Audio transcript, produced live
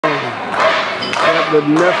Got the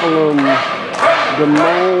Nephlim,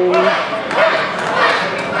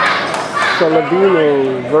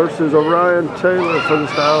 Saladino versus Orion Taylor for the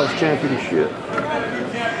Styles Championship.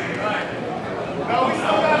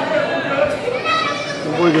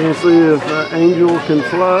 We're going to see if an angel can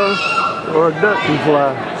fly or a duck can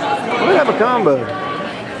fly. We have a combo.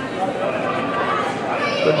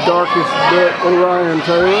 The darkest duck, Orion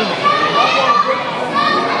Taylor.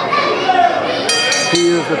 He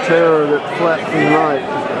is the terror that flaps in the night.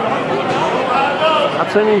 I've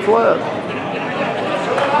seen him flap.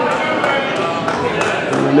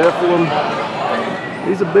 And the Nephlim,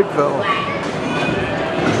 he's a big fella.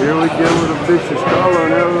 Here we go with a vicious collar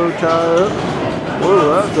and elbow tie up. Whoa,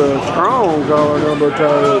 that's a strong collar and elbow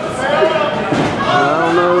tie up. I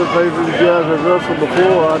don't know if these guys have wrestled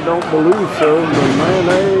before. I don't believe so. But man,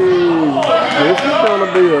 this is going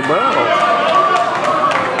to be a battle.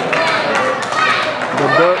 The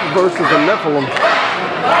duck versus the Nephlim.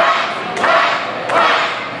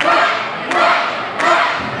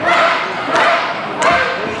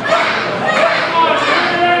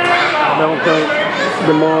 I don't think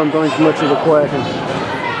DeMond thinks much of the quacking.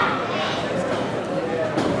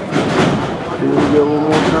 Here we go one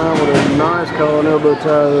more time with a nice collar and elbow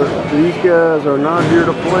tie. These guys are not here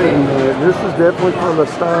to play tonight. This is definitely for the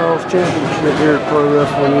Styles Championship here at Pro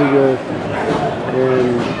Wrestling Ego.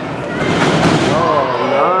 And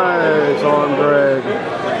nice arm drag.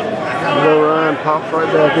 Orion pops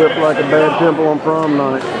right back up like a bad pimple on prom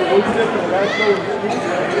night.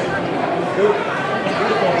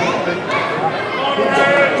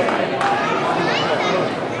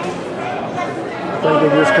 I think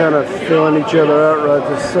they're just kind of filling each other out right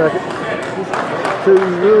this second. So you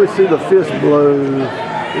really see the fist blows.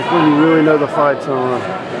 It's when you really know the fight's on.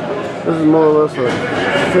 This is more or less a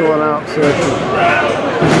filling out session.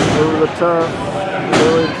 Over the top,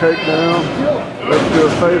 really takedown. Let's do a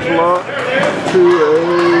face lock to a,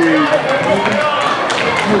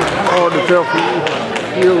 hard to tell from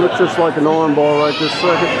you. It looks just like an arm bar right this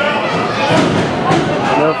second.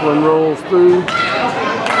 Nephlim rolls through.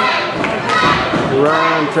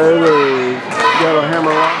 Orion Taylor got a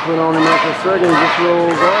hammer lock put on him after a second. He just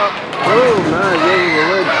rolls out. Oh, now he goes with a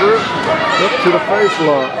leg trip up to the face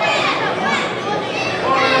lock.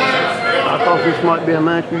 I thought this might be a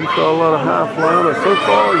match where you saw a lot of high flying, but so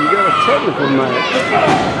far you got a technical match.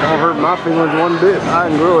 Don't hurt my feelings one bit. I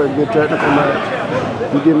can really a good technical match.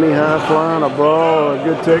 You give me high flying, a brawl, or a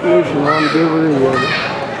good technician, I'm good with any of it.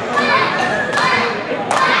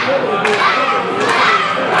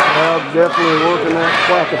 Definitely working that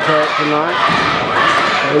quack attack tonight.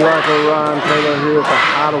 They like Orion Taylor here at the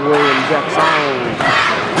Hideaway in Jackson.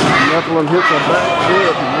 Nephlim hits a back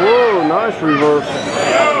foot. Whoa, nice reverse.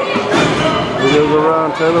 Here goes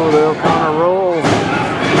Orion Taylor with the O'Connor roll.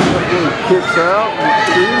 Nephlim kicks out. Arm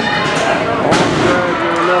drag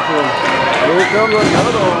to the Nephlim. Here comes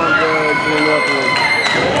another arm drag to the Nephlim.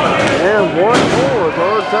 And one more.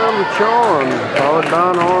 Third time the charm. Followed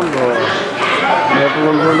by an arm bar.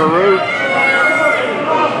 Nephilim's in the rope.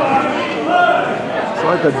 It's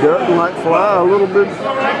like a duck might fly a little bit, a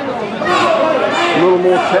little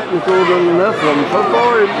more technical than the Nephlim. So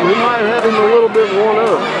far, we might have him a little bit worn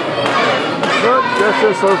up. But that's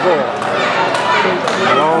just so far.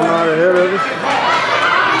 Long night ahead of us.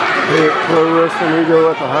 Here at Pro Wrestling Ego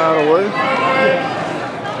at the Hideaway.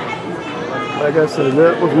 Like I said,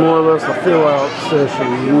 that was more or less a fill-out session.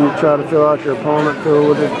 You try to fill out your opponent, fill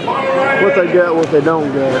with it, what they got, what they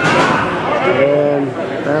don't got. And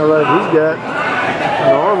now that he's got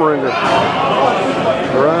an arm wringer.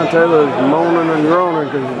 Orion Taylor is moaning and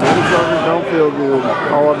groaning because these suckers don't feel good.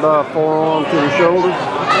 Followed by a forearm to the shoulder.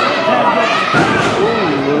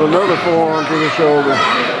 Ooh, with another forearm to the shoulder.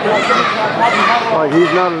 Like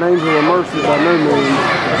he's not an angel of mercy by no means.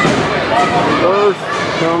 Reverse.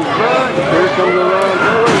 Comes back, here comes Orion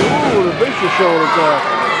Taylor. Ooh, the vicious shoulder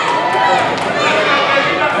tackle.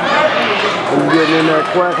 And getting in that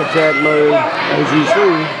quack attack mode, as you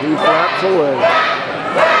see, he flaps away.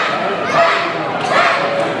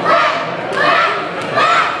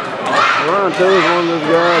 Orion Taylor's one of those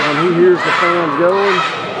guys, when he hears the fans going,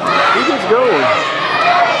 he gets going.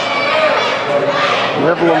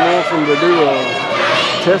 Nephlim wants him to do a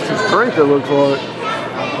test of strength, it looks like.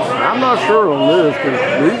 I'm not sure on this because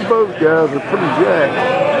these both guys are pretty jacked.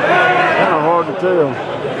 Kind of hard to tell.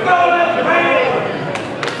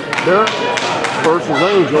 Duck versus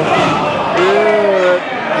Angel. Yeah,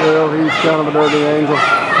 well, he's kind of a dirty angel.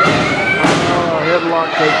 Headlock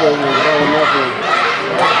takeover is all nothing.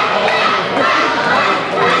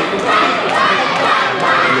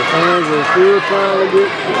 And the fans are still trying to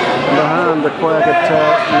get behind the quack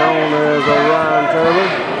attack known as Orion together.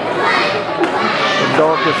 The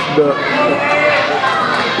darkest duck.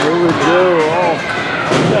 Here we go. Off.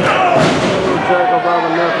 Tackle by the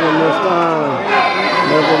Nephlim this time.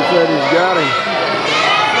 Nephlim said he's got him.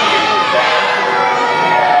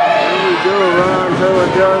 Here we go. Ryan Taylor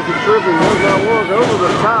does the tripping. Does not work. Over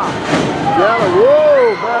the top. Galley.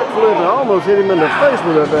 Whoa! Backflip. I almost hit him in the face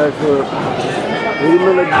with that backflip. Hit him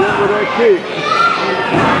in the gut with that kick.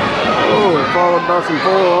 Oh, followed by some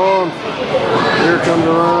forearms. Here comes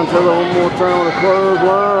Orion Taylor one more time with a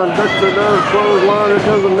clothesline. Dexter does clothesline. Here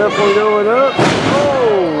comes the Nephlim going up.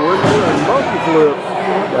 Oh, into a monkey flip.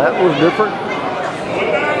 That was different.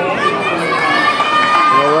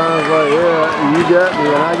 And Orion's like, yeah, you got me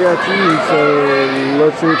and I got you, so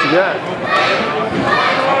let's see what you got.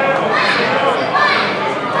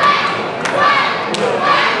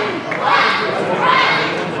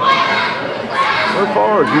 So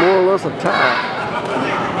far, it's more or less a tie,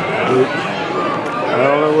 which I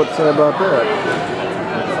don't know what to say about that.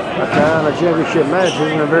 A tie in a championship match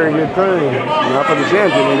isn't a very good thing, not for the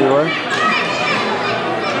champion anyway.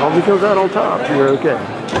 All he comes out on top, you're okay.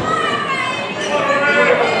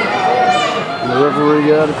 And the referee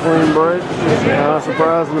got a clean break. Kind of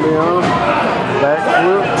surprising to be honest.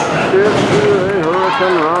 Backflip, fifth, a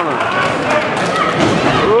hurricane runner.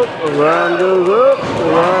 Oop, Orion goes up,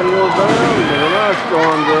 Orion goes down, and a nice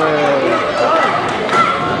arm drag.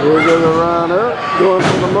 Here goes Orion up, going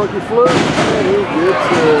for the monkey flip, and he gets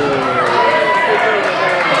it.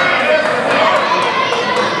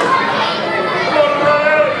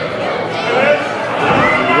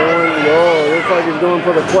 Looks like he's going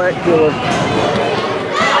for the quack killer. And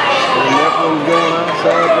Nephlim's going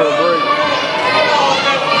outside for a break.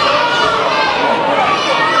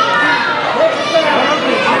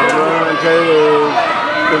 Taylor's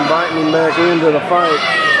inviting him back into the fight.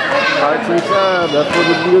 Fights inside. That's what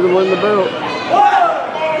we do to win the belt.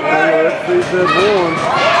 And the FC said one.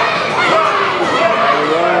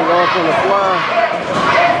 Orion's off on the fly.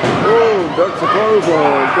 Oh, ducks a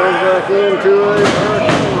clothesline. Goes back into a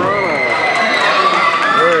hurricane runner.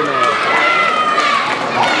 Very nice.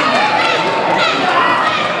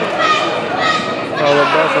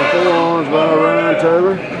 Followed by some forearms by Orion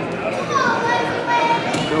Taylor.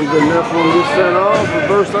 Comes the Nephlim, gets sent off,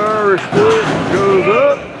 reverse Irish foot, goes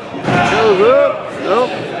up, nope.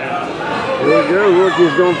 Here we go,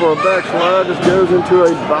 Rookie's going for a backslide, just goes into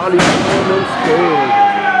a body slam instead.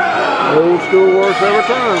 Old school works every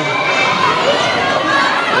time.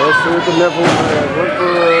 Let's see what the Nephlim has. Went for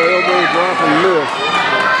an elbow drop and miss.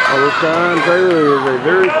 This time Taylor is a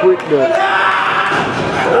very quick duck.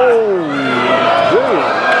 Oh, damn.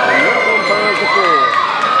 The Nephlim finds the floor.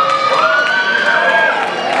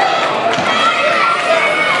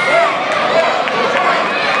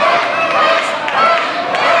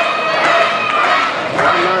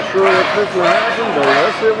 Sure what's fixing to happen, but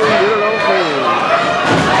let's see if we can get it on film.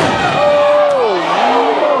 Oh,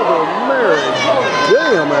 Mother Mary.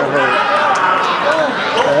 Damn, that hurt.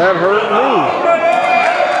 That hurt me.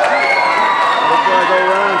 Looks like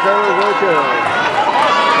Orion Taylor's okay.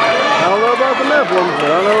 I don't know about the Nephlim,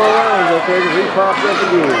 but I know Orion's okay because he popped up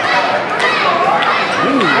again.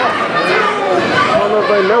 I don't know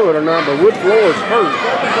if they know it or not, but wood floor is hurt.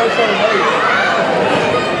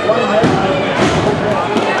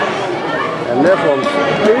 And Nephlim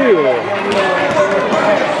still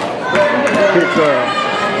kicks out.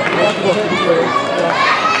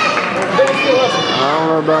 I don't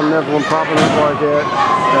know about Nephlim popping up like that.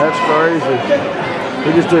 That's crazy. He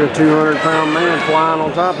just took a 200-pound man flying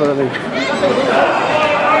on top of him.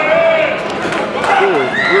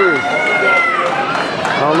 Good grief.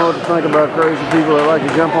 I don't know what to think about crazy people that like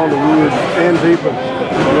to jump on the wood and people.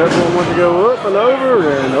 Nephlim went to go up and over,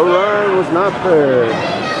 and Orion was not there.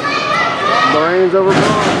 Brains over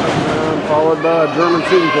bronze, followed by a German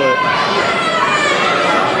suplex.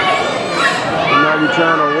 And now you're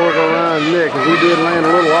trying to work around Nick, because he did land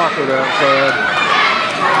a little awkward outside.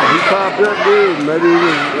 He popped up good. Maybe he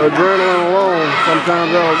was adrenaline alone.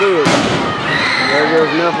 Sometimes that'll do it. There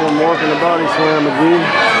goes Nephlim working the body slam again.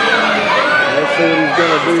 Let's see what he's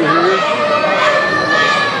going to do here.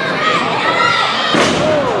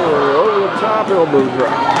 Oh, over the top elbow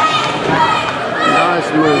drop.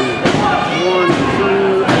 Nice move. 1,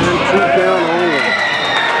 2, and 2 count only.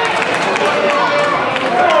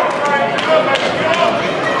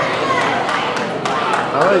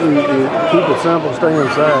 I think you keep it simple, stay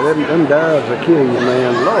inside. Them dives will kill you,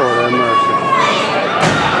 man. Lord have mercy.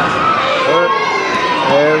 But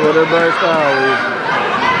that's what everybody's style is.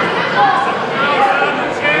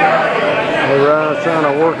 Orion's trying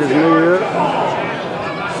to work his knee up.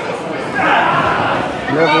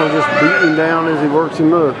 Nephlim just beating him down as he works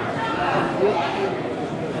him up.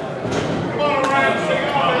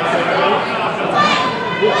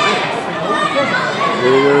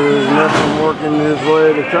 Here goes Nephlim working his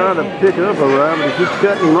way to try to pick up Orion, but he keeps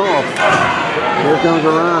cutting him off. Here comes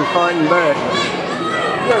Orion fighting back.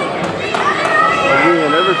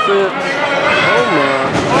 Again, ever since, oh my,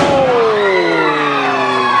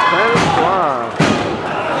 Spanish fly.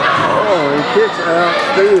 Oh, he kicks out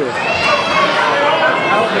still.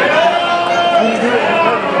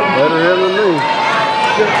 Better him than me.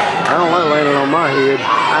 I don't like landing on my head.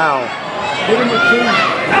 Ow. Hit him with two.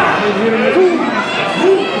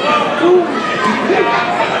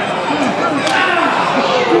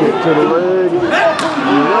 Kick to the leg.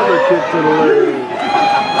 Another kick to the leg.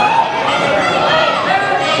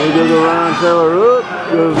 Here goes Orion Taylor up.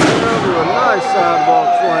 Goes down to a nice sidewalk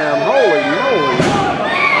slam. Holy moly.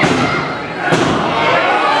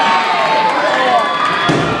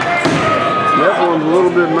 Nephlim's a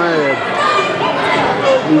little bit mad.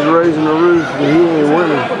 He's raising the roof, but he ain't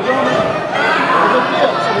winning.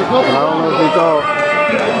 I don't know if he thought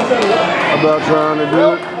about trying to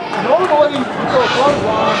do it.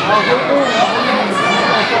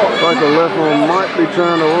 Like the left one might be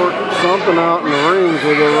trying to work something out in the rings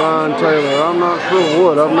with Orion Taylor. I'm not sure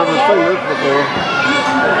what. I've never seen this before.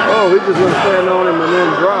 Oh, he's just going to stand on him and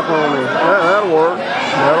then drop on him. That'll work.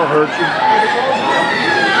 That'll hurt you.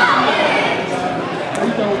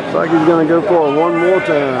 Looks like he's going to go for it one more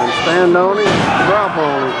time. Stand on him, drop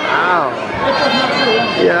on him. Ow.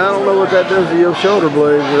 Yeah, I don't know what that does to your shoulder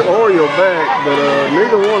blades or your back, but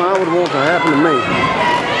neither one I would want to happen to me.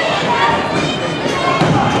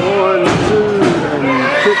 1, 2, and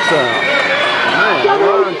kicks out. Man,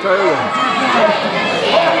 Orion Taylor.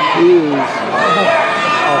 He is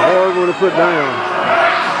a hard one to put down.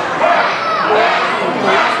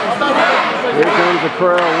 Here comes the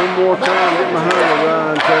crowd one more time, getting behind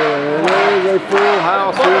Orion Taylor. And there is a full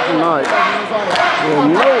house here tonight. There's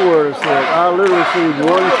nowhere to sit. I literally see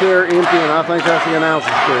one chair empty, and I think that's the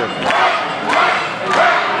announcer's chair.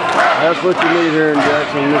 That's what you need here in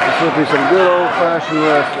Jackson, Mississippi. Some good old-fashioned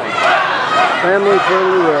wrestling.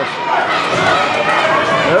 Family-friendly wrestling.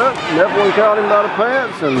 Yep, Nephlim caught him by the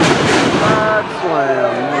pants and side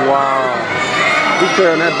slam. Wow. He's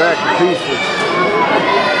tearing that back to pieces.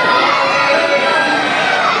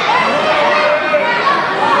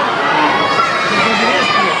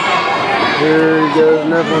 Here he goes,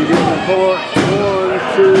 Nephlim getting the point. 1,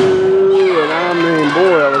 2, and I mean,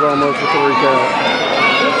 boy, that was almost a 3 count.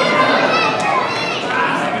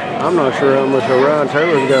 I'm not sure how much Orion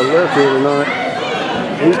Taylor's got left here tonight.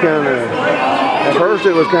 He's kind of, at first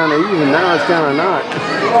it was kind of even, now it's kind of not.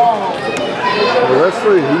 Well, let's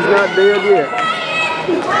see, he's not dead yet.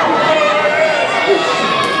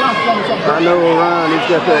 I know Orion, he's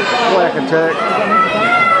got that clack attack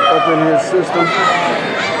up in his system.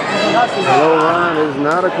 And Orion is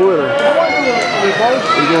not a quitter. He's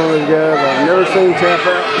one of those guys I've never seen tap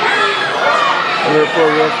out. Here at Pro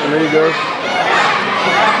Wrestling, there you go.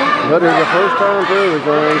 But it's the first time for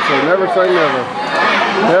everything, so never say never.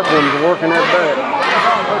 Nephlim's working that back.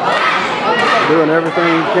 Doing everything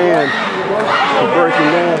he can to break him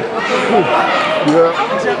down. Yep.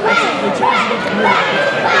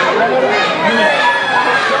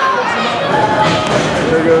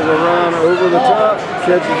 There goes Orion over the top,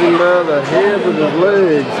 catches him by the head with his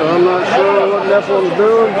leg. So I'm not sure what Nephlim's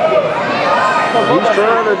doing. He's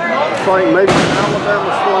trying to fight maybe an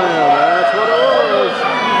Alabama slam. That's what it was.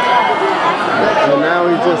 And now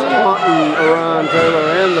he's just taunting Orion Taylor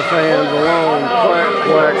and the fans along. Clap,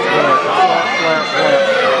 clap, clap, clap, clap,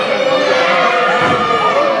 clap.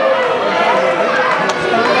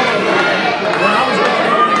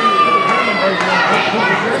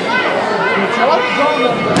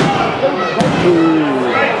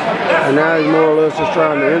 And now he's more or less just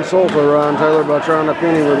trying to insult Orion Taylor by trying to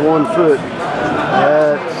pin him with 1 foot.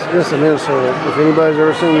 That's just an insult. If anybody's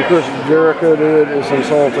ever seen Chris Jericho do it, it's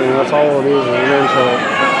insulting. That's all it is an insult.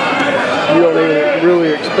 You don't even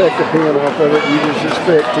really expect a pin off of it. You just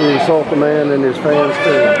expect to insult the man and his fans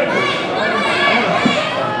too.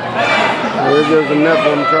 There goes the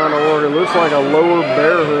Nephlim trying to work. It looks like a lower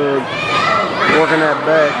bear hug. Working that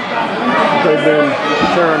back. They've been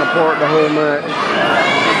tearing apart the whole match.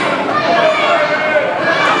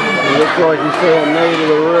 It looks like he's saying no to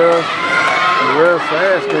the ref. The ref's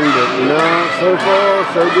asking, but no, so far,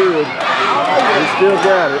 so good. He still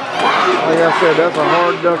got it. Like I said, that's a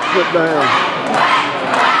hard duck to put down.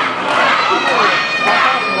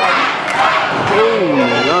 Ooh,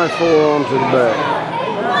 nice forearm to the back.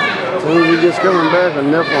 As soon as he gets coming back, the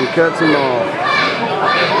Nephlim cuts him off.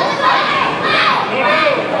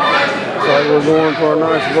 we're going for a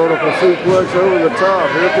nice vertical suplex over the top.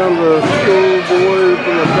 Here comes a schoolboy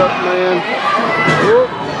from the duck man.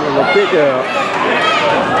 Whoop, and a kick out.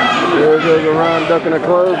 There goes Orion ducking a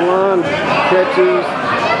clothesline. Catches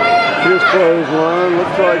his clothesline.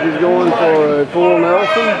 Looks like he's going for a full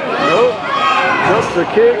Nelson. Nope. Ducks a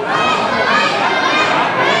kick.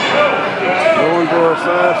 Going for a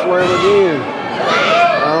side slam again.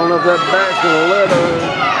 I don't know if that back's going to let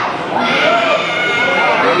her.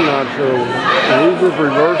 I'm not sure. He's just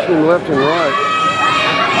reversing left and right.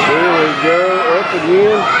 There we go. Up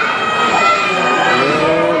again.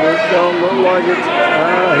 And this don't look like it's...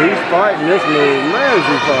 he's fighting this move. Man, is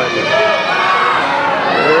he fighting.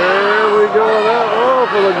 There we go. Oh,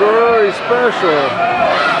 for the Glory special.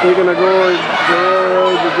 Speaking of Glory,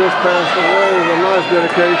 Guerrero that just passed away is a nice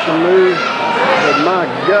dedication move. But my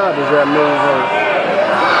God, does that move hurt.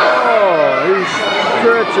 Oh, he's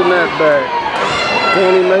stretching that back.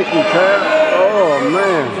 Can he make him tap? Oh,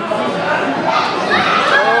 man.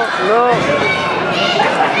 Oh, no.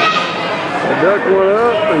 The duck went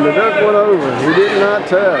up and the duck went over. He did not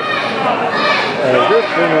tap. At this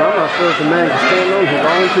point, I'm not sure if the man can stand on his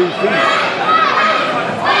own 2 feet.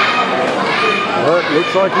 But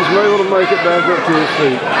looks like he's able to make it back up to his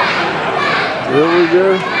feet. Here we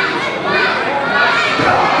go.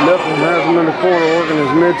 Nephlim has him in the corner working his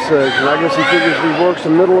midsection. I guess he figures if he works the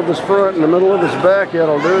middle of his front and the middle of his back,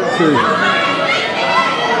 that'll do it too.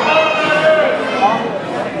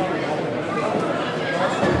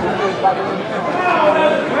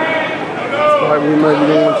 Looks like we may be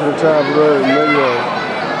going to the top of the road. Maybe a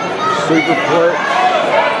superplex.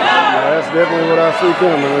 Now, that's definitely what I see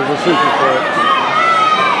coming, is a superplex.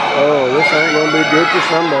 Oh, this ain't going to be good for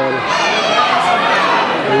somebody.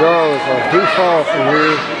 Regardless of who falls from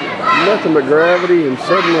here, nothing but gravity and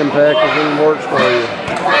sudden impact is when it works for you.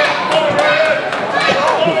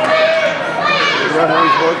 Right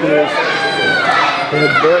hand's working his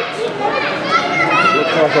headbutts.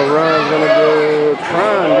 Looks like Orion's going to go,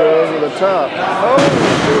 try and go over the top. Oh,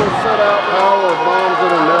 still set out power bombs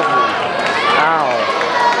in a Nephlim. Ow.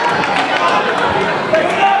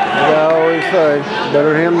 Like I always say,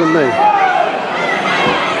 better him than me.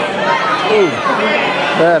 Ooh.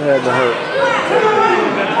 That had to hurt.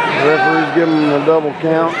 The referee's giving him a double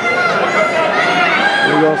count.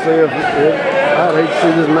 We're going to see if I'd hate to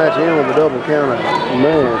see this match end with a double count out.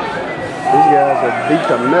 Man, these guys have beat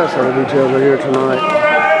the mess out of each other here tonight.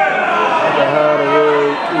 The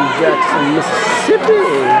Hideaway in Jackson, Mississippi.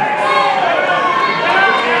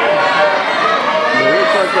 It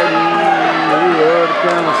looks like they are the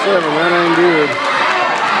count of 7. That ain't good.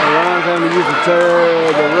 Orion's having to use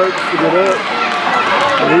the ropes to get up.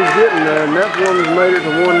 But he's getting there. Nephlim's made it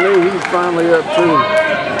to one knee. He's finally up too.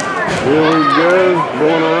 Here we go.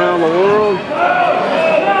 Going around the world.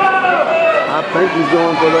 I think he's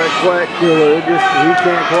going for that quack killer. He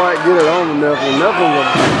can't quite get it on the Nephlim. Nephlim's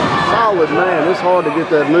a solid man. It's hard to get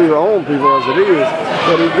that move on people as it is.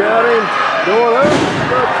 But he got him. Going up.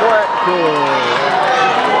 The quack killer.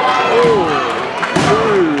 Oh,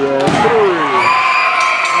 2 and 3.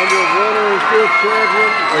 And the winner is still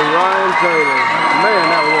champion, Orion Taylor. Man,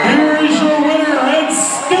 that was